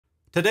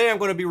Today I'm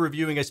going to be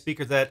reviewing a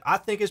speaker that I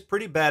think is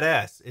pretty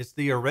badass. It's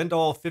the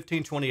Arendal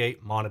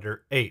 1528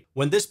 Monitor 8.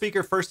 When this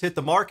speaker first hit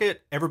the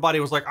market,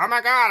 everybody was like, oh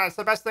my god, that's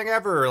the best thing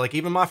ever. Like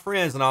even my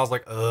friends, and I was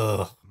like,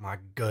 oh my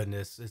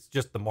goodness, it's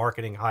just the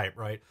marketing hype,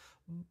 right?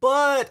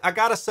 But I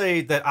gotta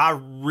say that I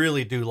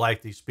really do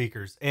like these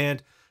speakers,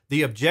 and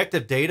the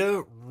objective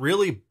data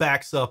really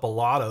backs up a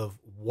lot of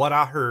what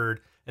I heard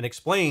and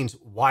explains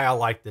why I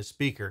like this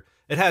speaker.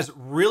 It has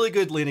really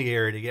good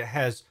linearity. It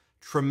has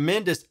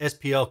tremendous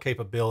SPL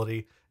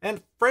capability,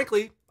 and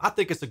frankly, I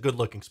think it's a good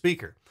looking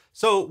speaker.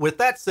 So with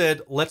that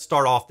said, let's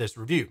start off this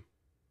review.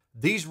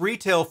 These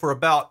retail for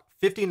about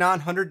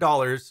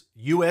 $5,900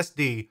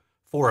 USD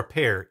for a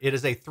pair. It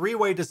is a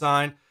three-way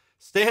design,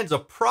 stands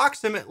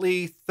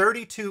approximately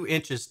 32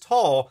 inches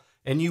tall,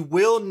 and you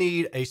will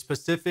need a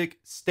specific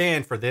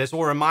stand for this,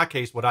 or in my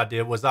case, what I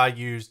did was I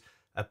used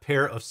a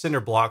pair of center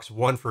blocks,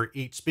 one for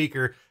each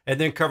speaker,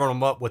 and then covered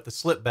them up with the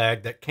slip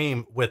bag that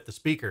came with the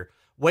speaker.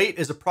 Weight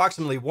is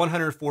approximately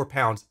 104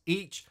 pounds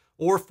each,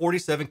 or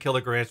 47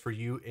 kilograms for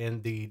you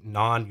in the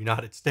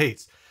non-United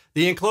States.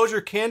 The enclosure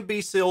can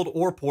be sealed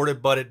or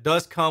ported, but it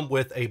does come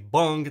with a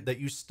bung that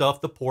you stuff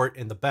the port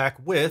in the back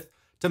with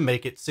to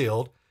make it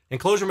sealed.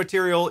 Enclosure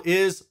material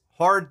is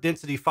hard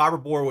density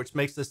fiberboard, which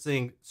makes this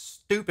thing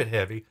stupid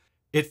heavy.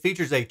 It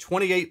features a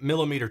 28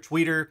 millimeter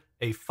tweeter,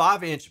 a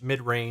 5-inch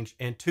mid-range,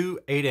 and two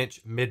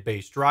 8-inch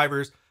mid-bass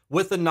drivers,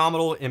 with a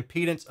nominal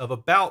impedance of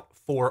about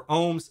 4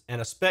 ohms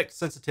and a spec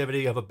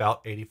sensitivity of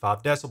about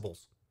 85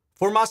 decibels.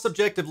 For my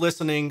subjective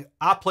listening,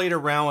 I played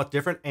around with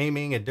different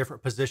aiming and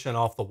different position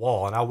off the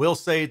wall. And I will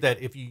say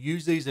that if you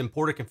use these in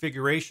ported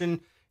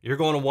configuration, you're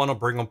going to want to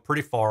bring them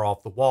pretty far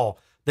off the wall.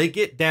 They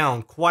get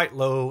down quite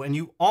low, and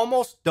you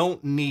almost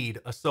don't need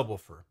a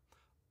subwoofer.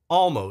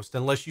 Almost,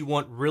 unless you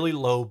want really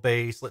low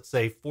bass, let's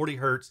say 40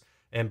 hertz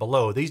and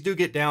below. These do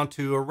get down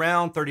to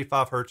around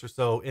 35 hertz or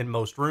so in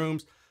most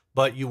rooms,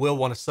 but you will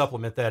want to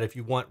supplement that if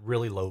you want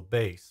really low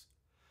bass.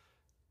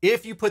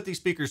 If you put these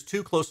speakers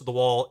too close to the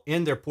wall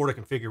in their ported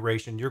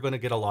configuration, you're going to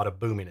get a lot of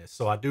boominess.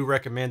 So I do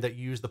recommend that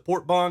you use the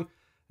port bung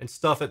and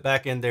stuff it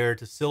back in there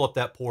to seal up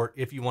that port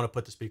if you want to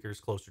put the speakers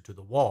closer to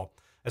the wall.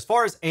 As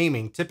far as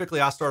aiming,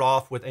 typically I start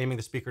off with aiming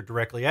the speaker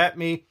directly at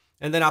me,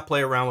 and then I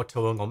play around with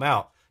towing them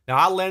out. Now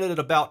I landed at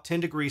about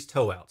 10 degrees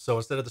toe out. So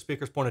instead of the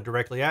speakers pointed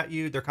directly at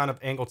you, they're kind of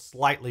angled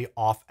slightly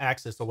off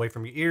axis away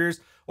from your ears,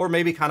 or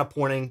maybe kind of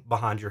pointing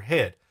behind your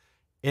head.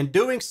 In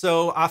doing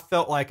so, I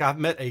felt like I've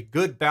met a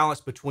good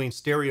balance between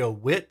stereo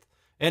width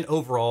and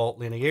overall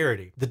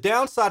linearity. The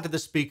downside to the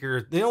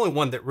speaker, the only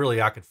one that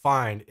really I could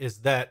find, is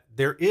that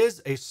there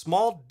is a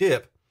small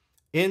dip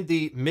in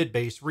the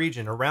mid-bass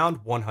region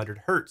around 100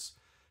 hertz.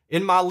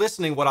 In my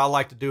listening, what I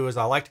like to do is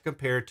I like to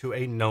compare to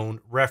a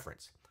known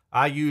reference.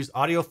 I use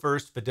Audio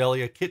First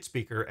Fidelia kit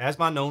speaker as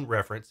my known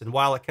reference, and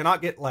while it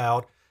cannot get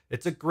loud,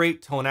 it's a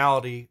great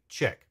tonality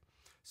check.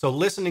 So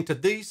listening to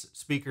these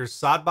speakers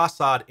side by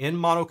side in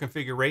mono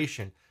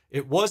configuration,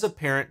 it was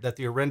apparent that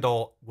the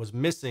Arendal was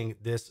missing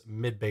this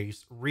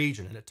mid-bass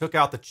region, and it took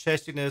out the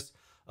chestiness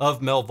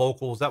of male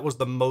vocals. That was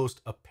the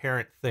most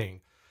apparent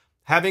thing.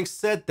 Having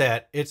said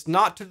that, it's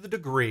not to the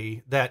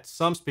degree that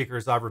some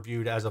speakers I've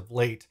reviewed as of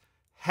late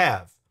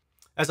have.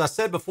 As I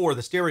said before,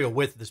 the stereo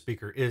width of the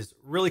speaker is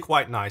really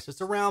quite nice.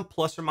 It's around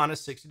plus or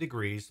minus 60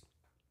 degrees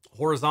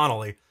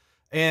horizontally.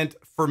 And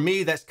for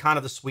me, that's kind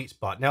of the sweet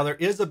spot. Now, there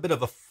is a bit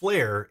of a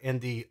flare in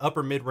the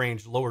upper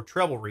mid-range, lower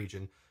treble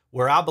region,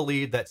 where I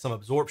believe that some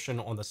absorption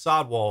on the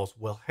sidewalls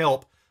will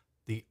help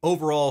the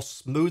overall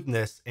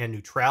smoothness and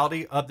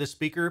neutrality of this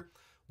speaker.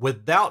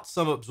 Without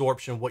some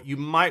absorption, what you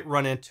might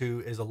run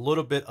into is a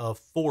little bit of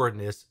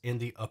forwardness in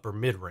the upper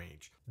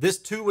mid-range. This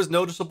too was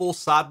noticeable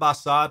side by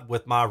side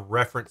with my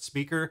reference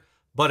speaker,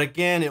 but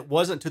again, it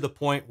wasn't to the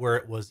point where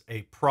it was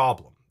a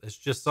problem. It's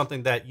just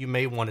something that you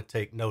may want to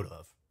take note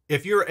of.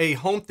 If you're a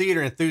home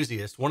theater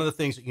enthusiast, one of the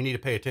things that you need to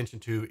pay attention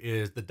to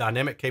is the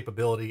dynamic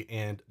capability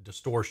and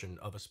distortion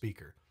of a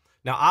speaker.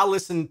 Now, I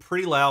listen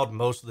pretty loud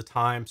most of the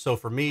time, so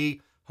for me,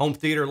 home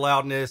theater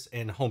loudness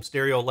and home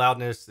stereo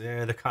loudness,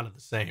 they're kind of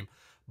the same.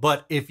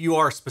 But if you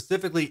are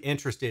specifically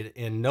interested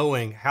in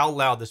knowing how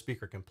loud the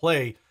speaker can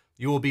play,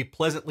 you will be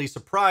pleasantly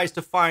surprised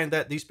to find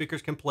that these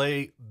speakers can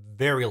play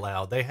very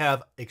loud. They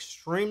have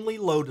extremely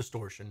low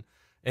distortion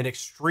and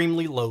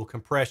extremely low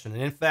compression.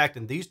 And in fact,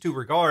 in these two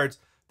regards,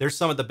 they're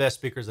some of the best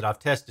speakers that I've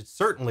tested,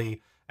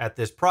 certainly at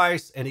this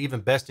price, and even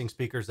besting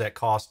speakers that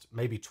cost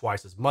maybe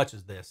twice as much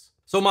as this.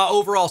 So my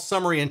overall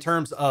summary in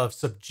terms of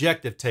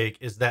subjective take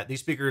is that these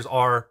speakers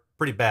are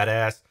pretty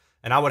badass,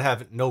 and I would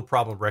have no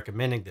problem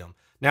recommending them.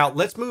 Now,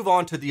 let's move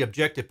on to the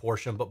objective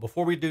portion, but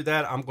before we do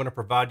that, I'm going to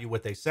provide you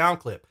with a sound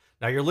clip.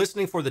 Now, you're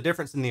listening for the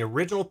difference in the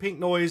original Pink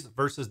Noise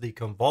versus the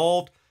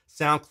convolved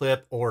sound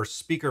clip or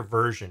speaker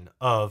version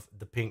of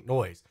the Pink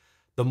Noise.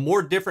 The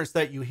more difference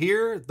that you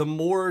hear, the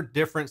more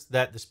difference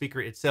that the speaker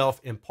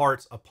itself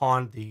imparts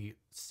upon the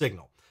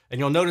signal. And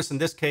you'll notice in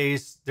this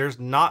case, there's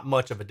not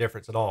much of a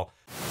difference at all.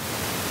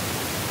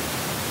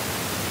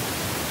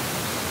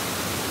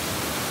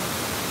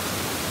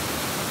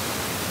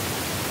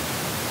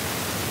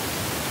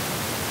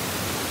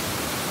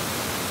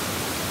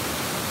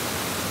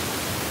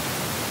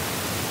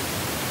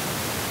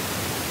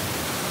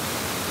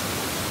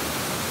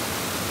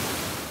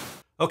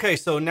 Okay,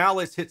 so now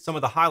let's hit some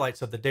of the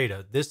highlights of the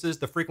data. This is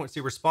the frequency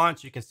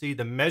response. You can see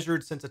the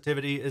measured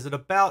sensitivity is at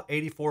about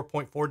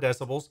 84.4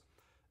 decibels.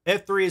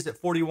 F3 is at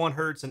 41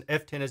 hertz and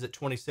F10 is at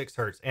 26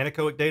 hertz.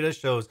 Anechoic data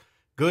shows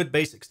good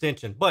bass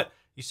extension, but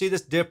you see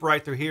this dip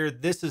right through here.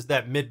 This is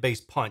that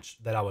mid-bass punch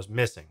that I was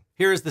missing.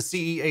 Here is the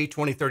CEA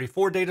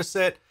 2034 data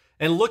set.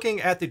 And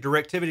looking at the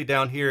directivity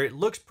down here, it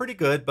looks pretty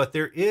good, but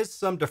there is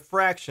some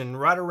diffraction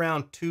right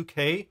around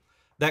 2K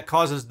that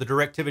causes the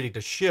directivity to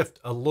shift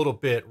a little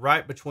bit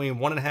right between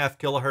 1.5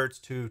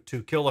 kilohertz to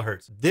 2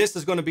 kilohertz. This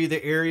is going to be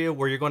the area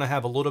where you're going to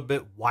have a little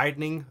bit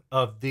widening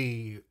of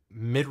the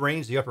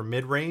mid-range, the upper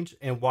mid-range,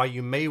 and why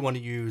you may want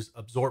to use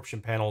absorption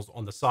panels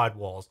on the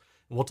sidewalls.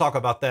 And we'll talk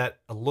about that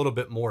a little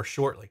bit more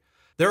shortly.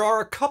 There are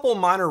a couple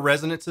minor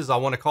resonances I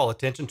want to call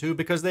attention to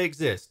because they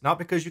exist. Not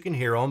because you can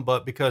hear them,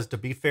 but because, to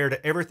be fair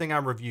to everything I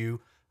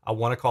review, I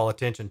want to call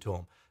attention to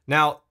them.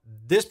 Now,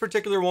 this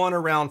particular one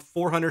around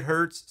 400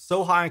 hertz,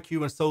 so high in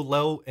Q and so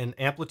low in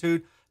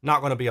amplitude, not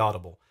going to be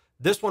audible.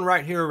 This one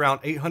right here around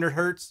 800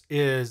 hertz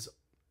is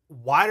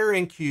wider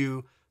in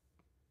Q,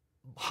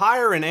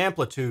 higher in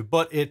amplitude,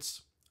 but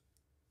it's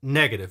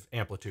negative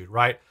amplitude,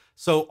 right?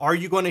 So are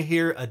you going to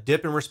hear a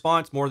dip in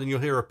response more than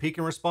you'll hear a peak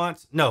in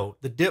response? No,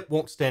 the dip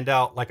won't stand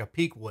out like a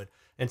peak would.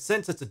 And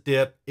since it's a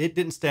dip, it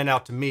didn't stand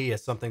out to me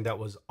as something that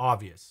was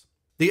obvious.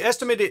 The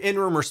estimated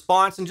in-room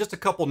response, and just a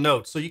couple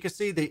notes. So you can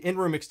see the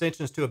in-room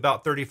extensions to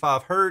about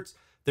 35 hertz.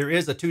 There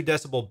is a 2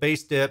 decibel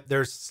bass dip.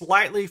 There's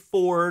slightly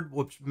forward,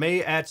 which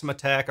may add some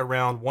attack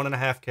around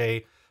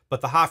 1.5K,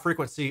 but the high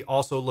frequency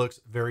also looks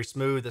very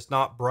smooth. It's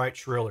not bright,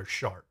 shrill, or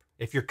sharp.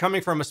 If you're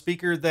coming from a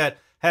speaker that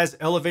has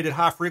elevated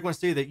high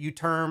frequency that you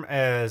term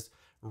as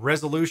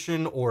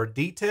resolution or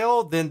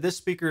detail, then this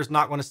speaker is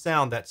not going to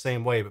sound that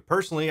same way. But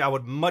personally, I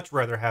would much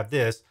rather have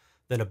this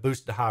than a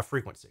boosted high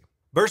frequency.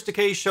 Burst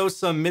decay shows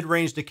some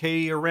mid-range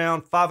decay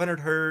around 500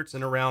 hertz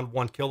and around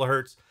 1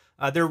 kilohertz.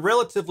 They're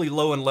relatively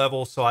low in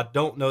level, so I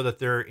don't know that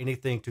they're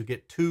anything to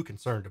get too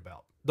concerned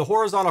about. The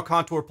horizontal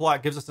contour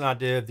plot gives us an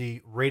idea of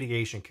the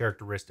radiation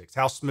characteristics.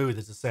 How smooth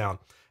is the sound?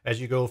 As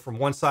you go from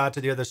one side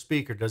to the other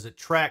speaker, does it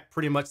track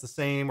pretty much the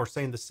same or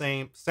sound the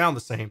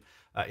same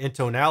in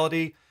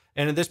tonality?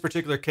 And in this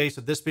particular case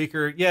of this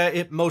speaker, yeah,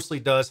 it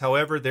mostly does.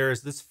 However, there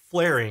is this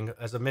flaring,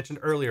 as I mentioned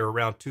earlier,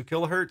 around 2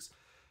 kilohertz.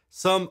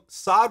 Some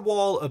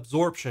sidewall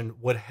absorption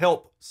would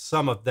help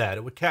some of that.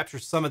 It would capture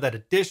some of that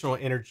additional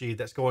energy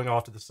that's going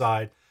off to the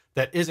side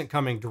that isn't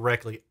coming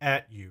directly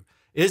at you.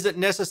 Is it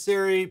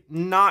necessary?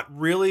 Not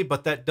really,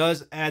 but that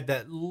does add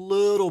that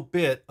little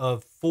bit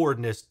of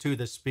forwardness to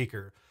the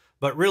speaker.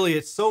 But really,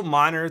 it's so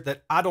minor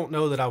that I don't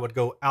know that I would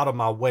go out of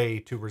my way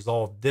to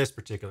resolve this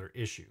particular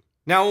issue.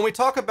 Now, when we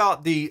talk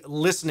about the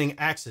listening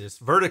axis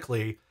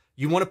vertically,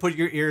 you want to put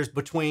your ears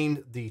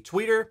between the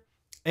tweeter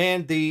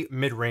and the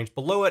mid-range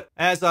below it,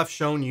 as I've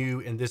shown you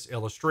in this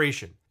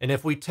illustration. And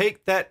if we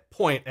take that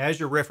point as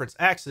your reference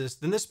axis,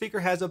 then this speaker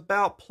has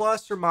about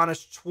plus or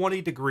minus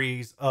 20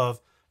 degrees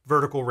of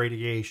vertical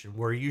radiation,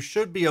 where you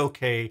should be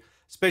okay,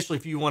 especially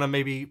if you want to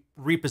maybe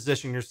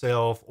reposition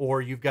yourself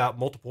or you've got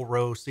multiple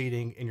row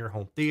seating in your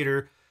home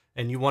theater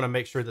and you want to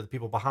make sure that the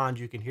people behind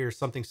you can hear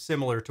something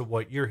similar to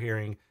what you're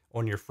hearing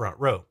on your front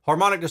row.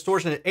 Harmonic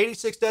distortion at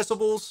 86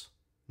 decibels,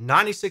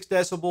 96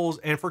 decibels,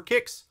 and for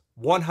kicks,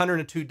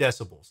 102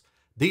 decibels.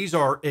 These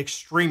are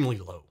extremely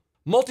low.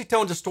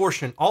 Multitone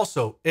distortion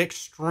also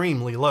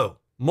extremely low.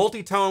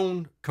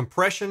 Multitone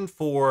compression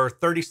for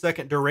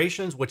 30-second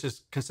durations, which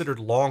is considered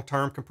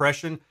long-term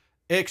compression,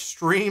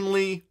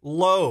 extremely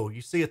low.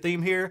 You see a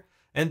theme here?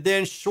 And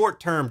then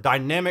short-term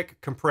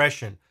dynamic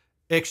compression,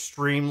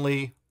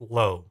 extremely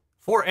low.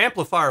 For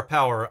amplifier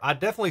power, I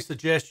definitely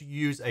suggest you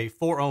use a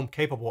 4 ohm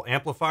capable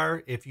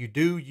amplifier. If you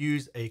do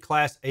use a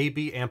class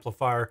AB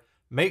amplifier,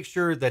 make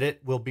sure that it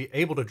will be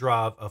able to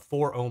drive a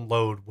 4 ohm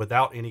load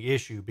without any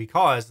issue,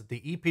 because the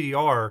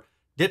EPDR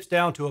dips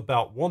down to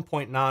about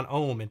 1.9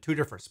 ohm in 2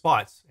 different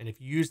spots. And if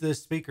you use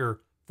this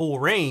speaker full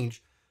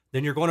range,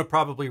 then you're going to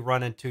probably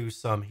run into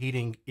some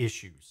heating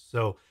issues.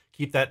 So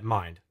keep that in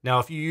mind. Now,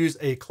 if you use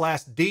a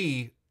class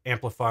D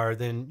amplifier,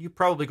 then you're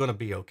probably going to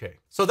be okay.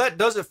 So that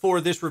does it for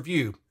this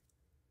review.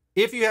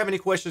 If you have any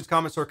questions,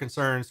 comments, or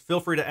concerns, feel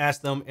free to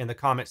ask them in the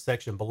comment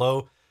section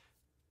below.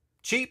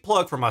 Cheap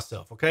plug for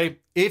myself, okay?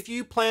 If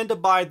you plan to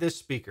buy this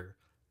speaker,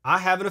 I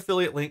have an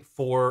affiliate link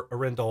for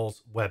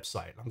Arendal's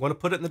website. I'm going to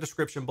put it in the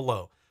description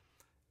below.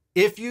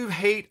 If you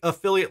hate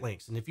affiliate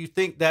links and if you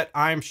think that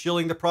I'm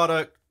shilling the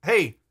product,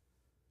 hey,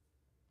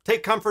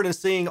 take comfort in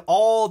seeing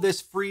all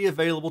this free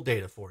available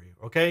data for you,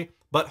 okay?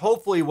 But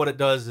hopefully what it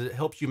does is it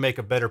helps you make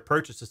a better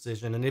purchase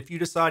decision. And if you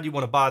decide you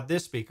want to buy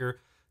this speaker,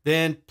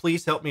 then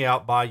please help me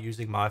out by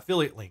using my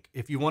affiliate link.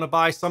 If you want to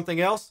buy something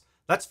else,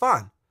 that's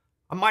fine.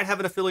 I might have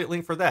an affiliate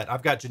link for that.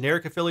 I've got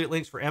generic affiliate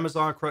links for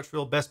Amazon,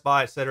 Crutchfield, Best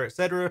Buy,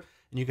 etc.,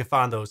 and you can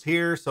find those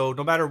here. So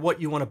no matter what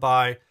you want to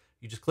buy,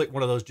 you just click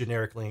one of those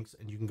generic links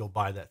and you can go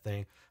buy that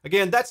thing.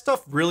 Again, that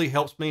stuff really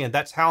helps me, and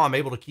that's how I'm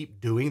able to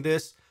keep doing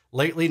this.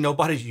 Lately,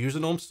 nobody's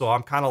using them, so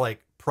I'm kind of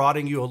like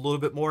prodding you a little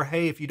bit more.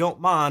 Hey, if you don't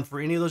mind, for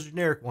any of those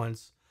generic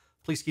ones,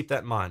 please keep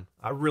that in mind.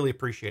 I really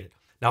appreciate it.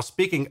 Now,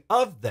 speaking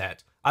of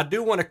that, I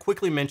do want to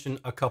quickly mention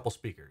a couple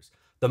speakers.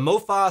 The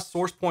MoFi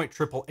SourcePoint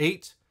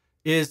 888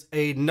 is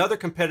another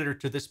competitor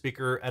to this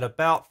speaker at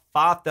about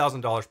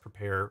 $5,000 per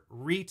pair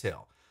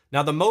retail.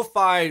 Now, the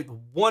MoFi,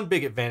 one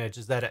big advantage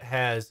is that it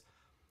has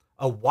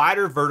a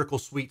wider vertical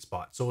sweet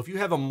spot. So if you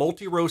have a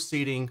multi-row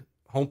seating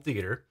home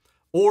theater,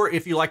 or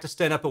if you like to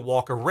stand up and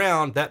walk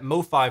around, that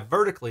MoFi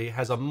vertically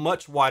has a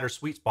much wider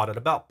sweet spot at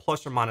about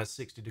plus or minus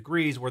 60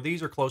 degrees, where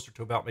these are closer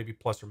to about maybe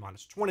plus or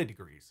minus 20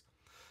 degrees.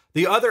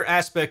 The other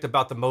aspect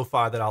about the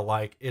MoFi that I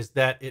like is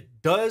that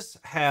it does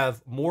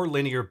have more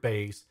linear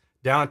bass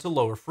down to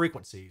lower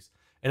frequencies,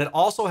 and it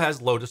also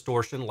has low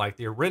distortion like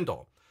the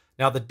Arendal.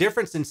 Now, the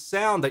difference in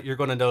sound that you're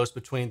going to notice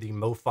between the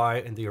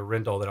MoFi and the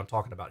Arendal that I'm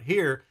talking about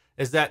here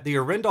is that the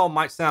Arendal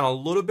might sound a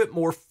little bit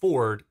more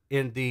forward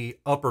in the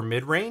upper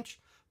mid-range,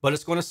 but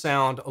it's going to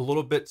sound a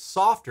little bit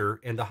softer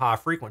in the high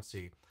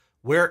frequency.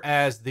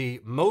 Whereas the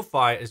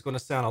MoFi is going to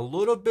sound a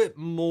little bit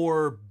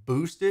more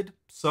boosted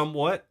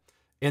somewhat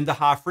in the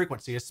high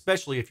frequency,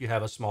 especially if you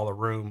have a smaller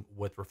room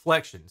with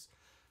reflections.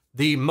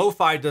 The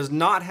MoFi does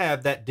not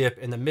have that dip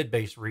in the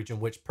mid-bass region,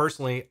 which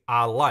personally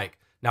I like.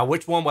 Now,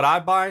 which one would I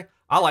buy?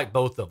 I like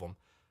both of them.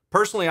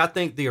 Personally, I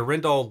think the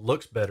Arendal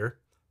looks better,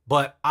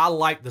 but I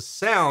like the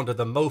sound of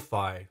the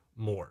MoFi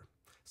more.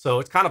 So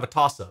it's kind of a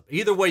toss-up.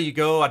 Either way you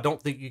go, I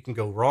don't think you can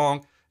go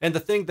wrong. And the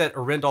thing that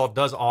Arendal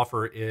does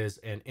offer is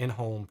an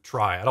in-home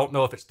try. I don't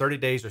know if it's 30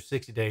 days or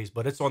 60 days,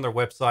 but it's on their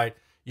website.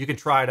 You can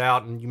try it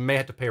out, and you may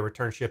have to pay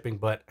return shipping,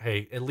 but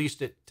hey, at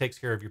least it takes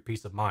care of your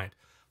peace of mind.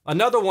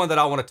 Another one that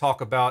I want to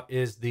talk about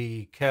is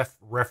the KEF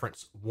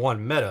Reference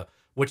 1 Meta,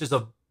 which is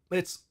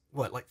it's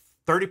what, like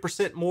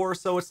 30% more,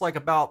 so it's like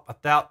about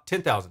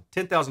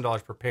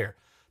 $10,000 per pair.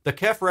 The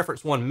KEF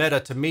Reference 1 Meta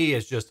to me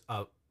is just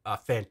a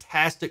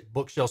fantastic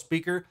bookshelf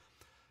speaker.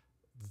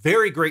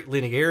 Very great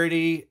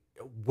linearity.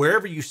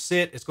 Wherever you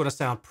sit, it's going to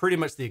sound pretty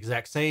much the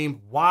exact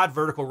same. Wide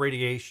vertical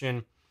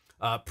radiation,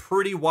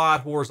 pretty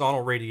wide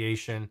horizontal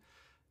radiation.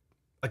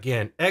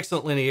 Again,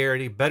 excellent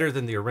linearity, better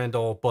than the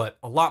Arendal, but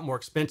a lot more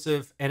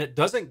expensive, and it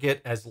doesn't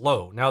get as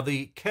low. Now,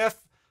 the KEF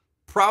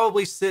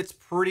probably sits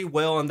pretty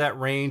well in that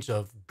range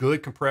of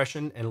good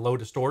compression and low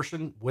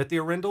distortion with the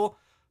Arendal,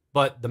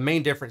 but the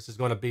main difference is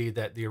going to be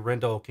that the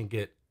Arendal can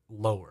get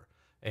lower,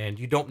 and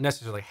you don't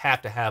necessarily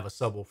have to have a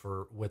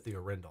subwoofer with the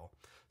Arendal.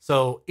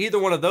 So either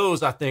one of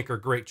those, I think, are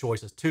great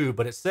choices too,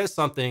 but it says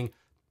something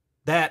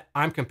that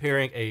I'm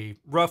comparing a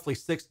roughly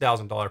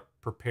 $6,000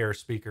 per pair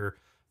speaker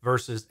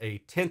versus a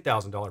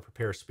 $10,000 per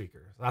pair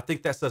speaker. I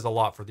think that says a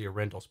lot for the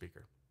Arendal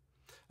speaker.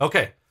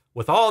 Okay,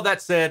 with all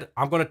that said,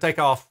 I'm going to take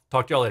off.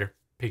 Talk to y'all later.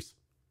 Peace.